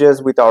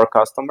challenges with our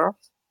customers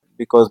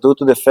because due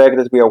to the fact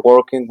that we are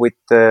working with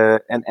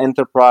an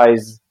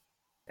enterprise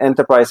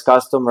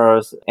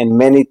customers and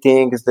many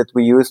things that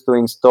we used to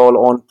install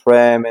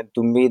on-prem and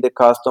to meet the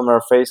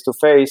customer face to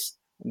face,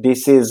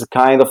 this is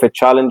kind of a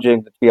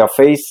challenging that we are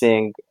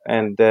facing,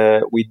 and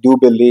we do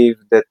believe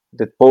that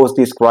post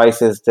this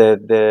crisis,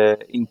 the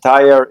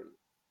entire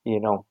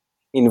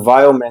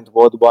environment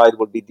worldwide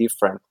will be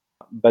different.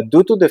 But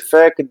due to the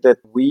fact that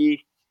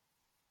we,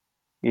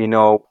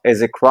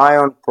 as a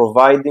Kryon,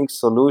 providing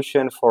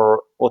solution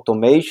for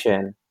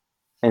automation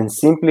and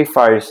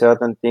simplify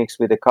certain things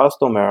with the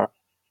customer,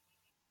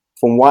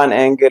 from one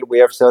angle we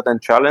have certain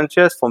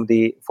challenges, from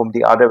the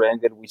other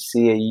angle we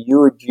see a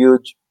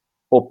huge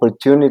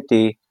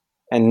opportunity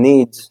and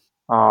needs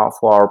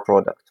for our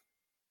product.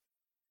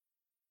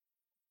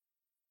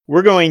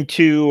 We're going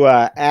to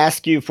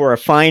ask you for a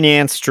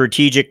finance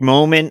strategic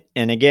moment.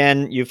 And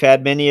again, you've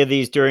had many of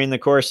these during the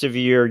course of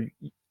your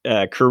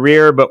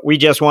career, but we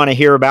just want to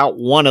hear about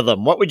one of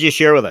them. What would you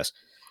share with us?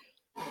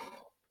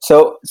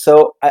 So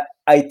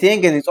I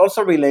think, and it's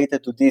also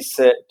related to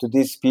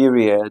this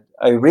period,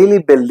 I really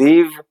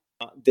believe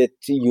that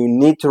you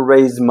need to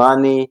raise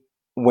money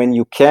when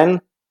you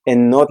can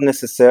and not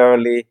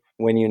necessarily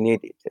when you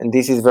need it. And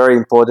this is very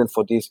important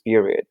for this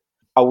period.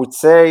 I would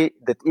say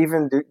that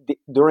even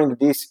during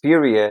this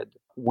period,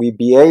 we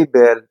be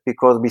able,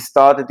 because we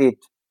started it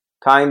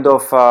kind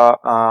of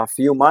a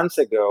few months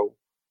ago,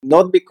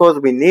 not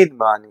because we need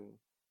money,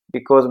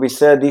 because we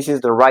said this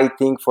is the right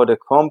thing for the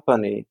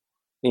company,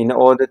 in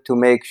order to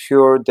make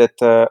sure that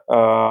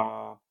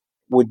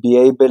would be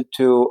able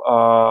to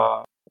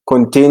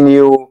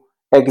continue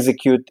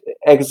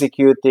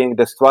executing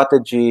the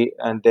strategy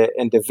and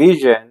the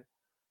vision.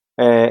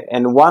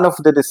 And one of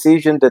the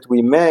decisions that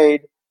we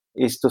made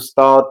is to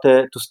start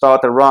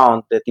a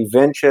round that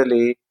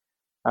eventually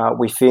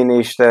we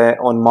finished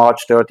on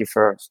March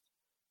 31st.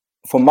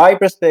 From my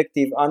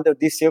perspective, under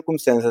these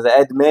circumstances, I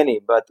had many,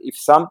 but if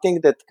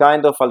something that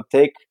kind of I'll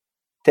take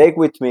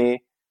with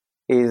me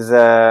is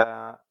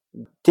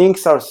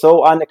things are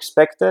so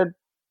unexpected.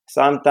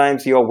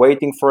 Sometimes you're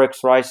waiting for a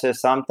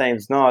crisis,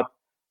 sometimes not.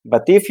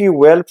 But if you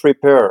well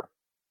prepare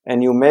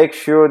and you make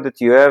sure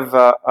that you have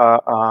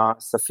a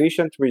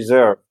sufficient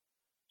reserve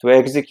to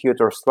execute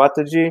your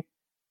strategy,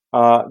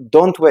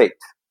 don't wait.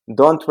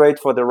 Don't wait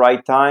for the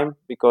right time,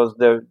 because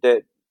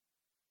the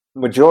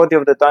majority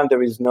of the time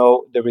there is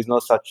no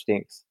such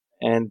things.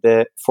 And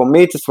for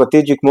me, it's a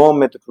strategic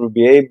moment to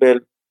be able,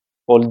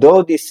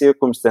 although these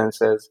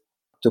circumstances,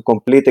 to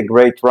complete a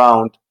great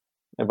round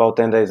about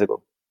 10 days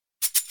ago.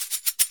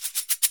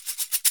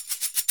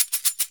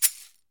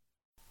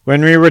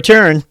 When we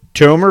return,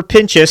 Tomer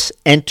Pinchas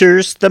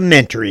enters the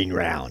mentoring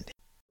round.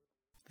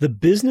 The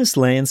business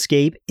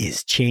landscape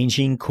is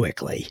changing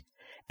quickly.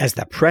 As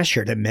the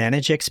pressure to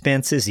manage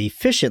expenses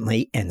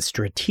efficiently and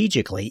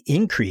strategically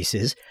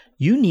increases,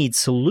 you need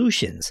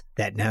solutions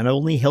that not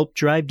only help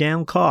drive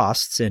down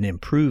costs and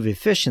improve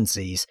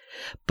efficiencies,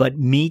 but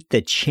meet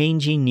the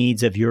changing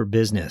needs of your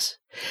business.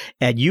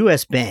 At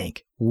US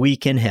Bank, we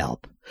can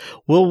help.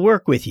 We'll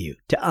work with you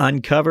to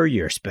uncover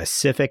your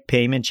specific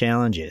payment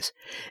challenges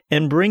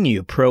and bring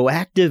you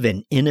proactive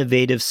and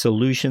innovative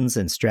solutions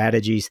and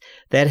strategies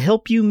that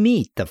help you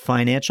meet the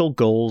financial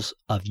goals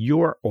of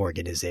your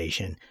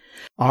organization.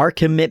 Our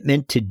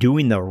commitment to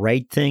doing the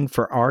right thing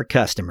for our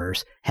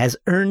customers has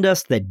earned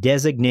us the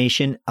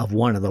designation of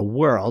one of the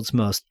world's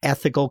most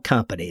ethical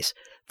companies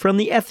from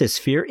the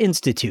Ethisphere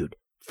Institute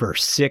for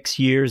 6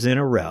 years in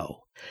a row.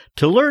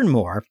 To learn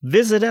more,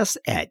 visit us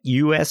at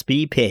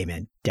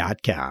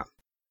usbpayment.com.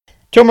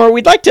 Tomer,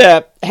 we'd like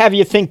to have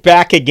you think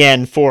back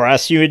again for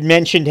us. You had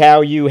mentioned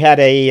how you had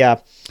a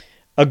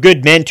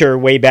good mentor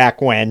way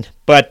back when,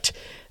 but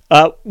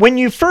when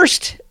you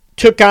first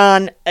took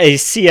on a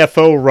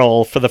CFO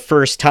role for the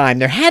first time,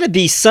 there had to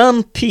be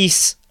some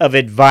piece of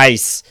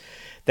advice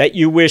that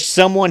you wish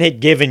someone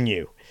had given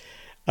you.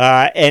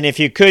 And if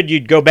you could,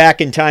 you'd go back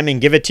in time and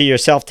give it to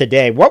yourself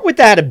today. What would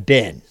that have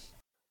been?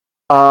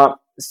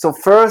 So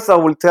first, I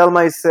will tell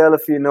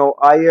myself,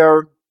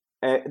 hire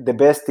the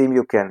best team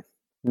you can.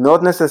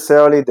 Not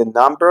necessarily the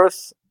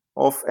numbers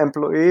of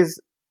employees,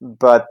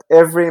 but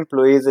every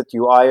employee that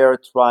you hire,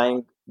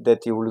 trying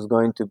that you is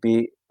going to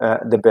be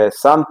the best.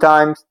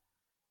 Sometimes,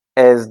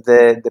 as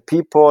the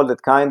people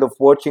that kind of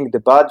watching the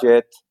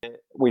budget,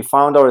 we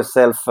found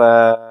ourselves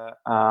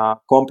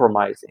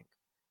compromising.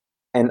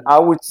 And I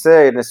would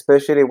say, and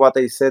especially what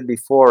I said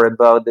before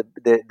about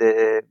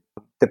the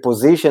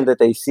position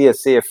that I see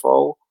as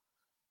CFO,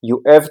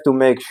 you have to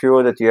make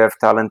sure that you have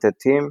talented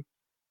team.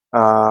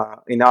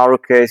 In our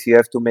case, you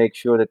have to make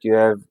sure that you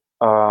have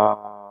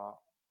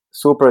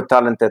super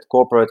talented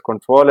corporate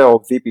controller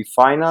or VP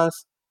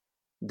finance,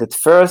 that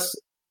first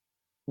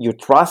you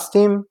trust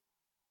him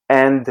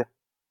and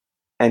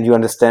you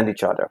understand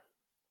each other.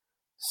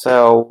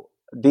 So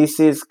this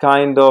is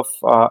kind of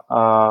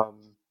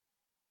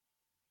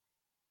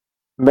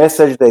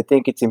message that I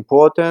think it's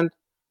important.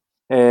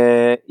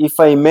 If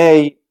I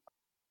may,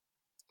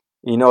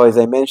 as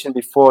I mentioned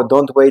before,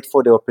 don't wait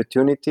for the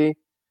opportunity,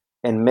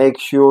 and make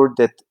sure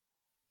that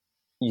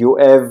you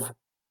have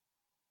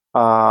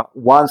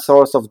one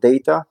source of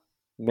data.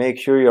 Make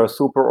sure you're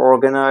super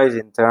organized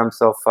in terms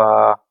of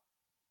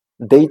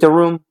data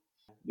room,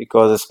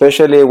 because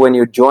especially when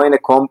you join a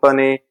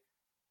company,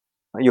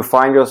 you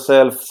find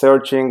yourself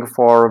searching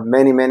for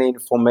many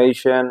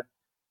information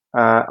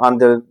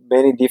under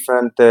many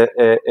different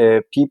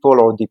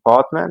people or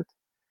department.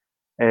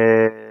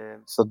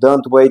 So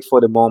don't wait for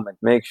the moment.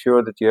 Make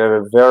sure that you have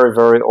a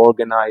very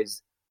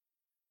organized.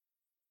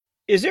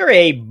 Is there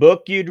a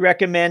book you'd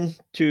recommend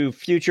to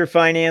future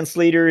finance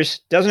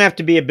leaders? Doesn't have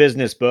to be a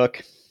business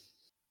book.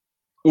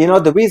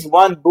 There is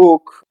one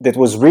book that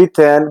was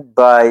written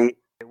by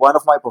one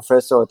of my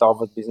professors at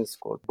Harvard Business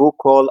School, a book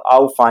called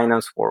How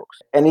Finance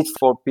Works. And it's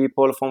for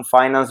people from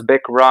finance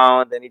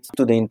background, and it's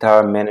to the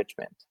entire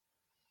management.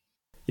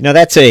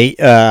 That's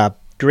a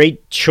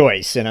great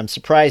choice, and I'm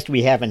surprised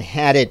we haven't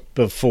had it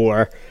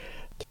before.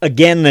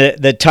 Again,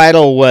 the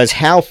title was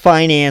How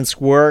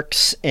Finance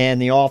Works, and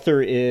the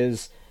author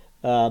is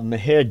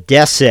Meher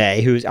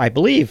Desai, who's, I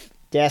believe,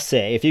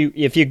 Desai.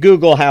 If you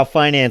Google How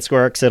Finance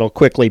Works, it'll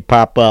quickly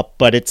pop up,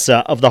 but it's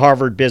of the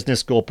Harvard Business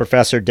School,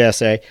 Professor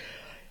Desai.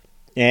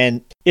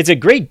 And it's a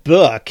great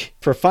book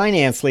for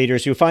finance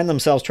leaders who find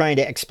themselves trying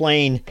to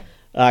explain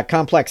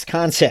complex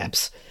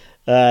concepts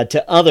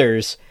to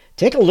others.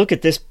 Take a look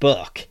at this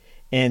book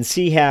and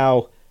see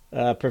how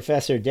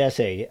Professor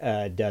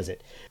Desai does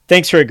it.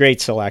 Thanks for a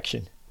great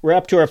selection. We're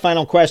up to our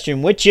final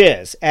question, which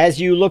is, as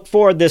you look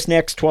forward this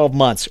next 12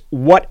 months,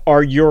 what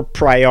are your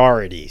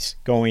priorities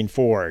going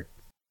forward?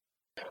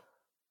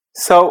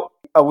 So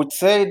I would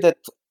say that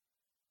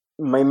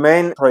my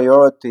main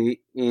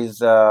priority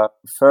is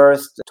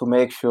first to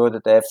make sure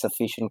that I have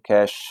sufficient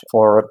cash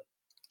for,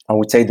 I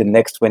would say, the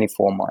next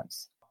 24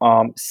 months.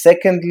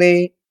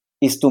 Secondly,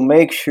 is to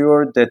make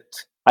sure that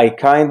I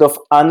kind of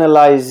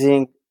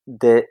analyzing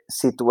the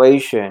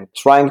situation,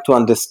 trying to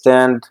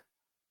understand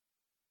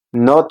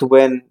not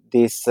when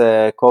this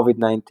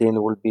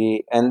COVID-19 will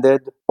be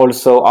ended,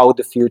 also how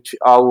the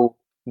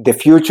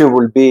future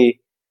will be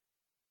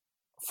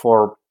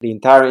for the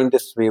entire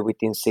industry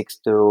within 6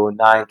 to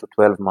 9 to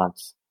 12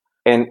 months.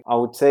 And I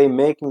would say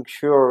making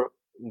sure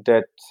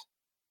that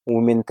we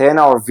maintain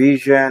our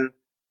vision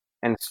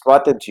and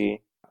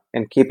strategy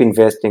and keep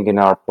investing in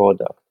our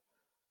product.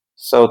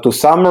 So to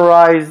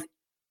summarize,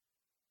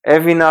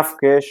 have enough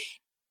cash.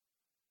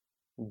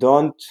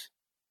 Don't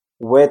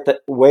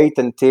wait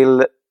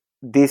until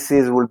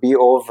will be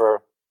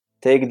over.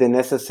 Take the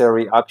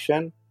necessary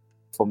action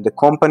from the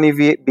company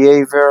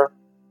behavior,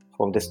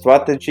 from the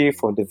strategy,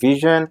 from the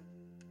vision,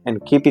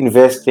 and keep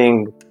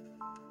investing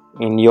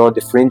in your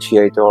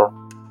differentiator,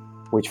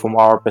 which from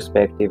our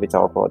perspective is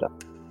our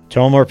product.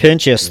 Tomer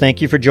Pinchas,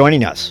 thank you for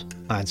joining us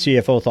on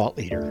CFO Thought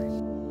Leader.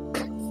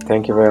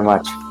 Thank you very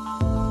much.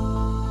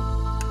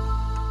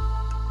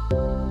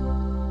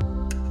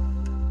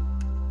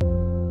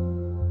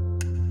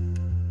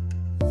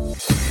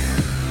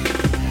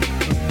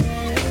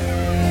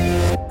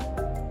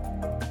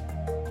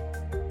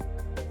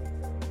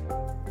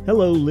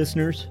 Hello,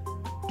 listeners.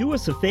 Do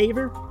us a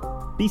favor.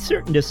 Be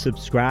certain to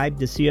subscribe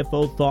to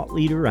CFO Thought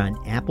Leader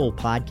on Apple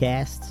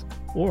Podcasts,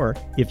 or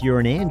if you're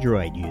an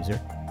Android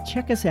user,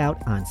 check us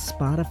out on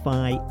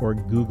Spotify or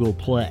Google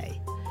Play.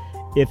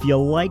 If you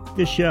like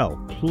the show,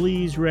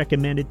 please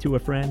recommend it to a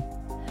friend.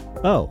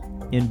 Oh,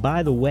 and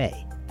by the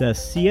way, the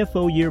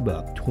CFO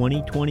Yearbook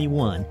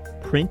 2021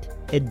 print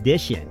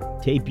edition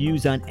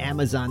debuts on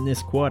Amazon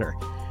this quarter,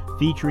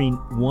 featuring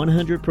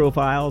 100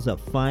 profiles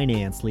of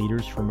finance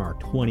leaders from our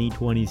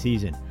 2020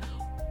 season.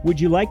 Would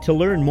you like to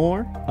learn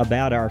more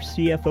about our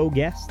CFO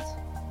guests?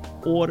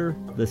 Order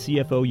the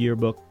CFO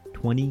Yearbook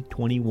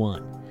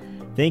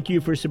 2021. Thank you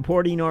for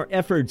supporting our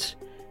efforts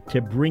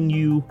to bring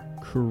you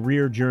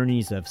career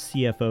journeys of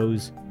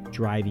CFOs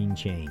driving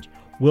change.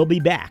 We'll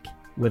be back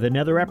with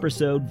another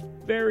episode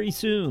very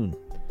soon.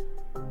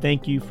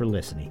 Thank you for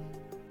listening.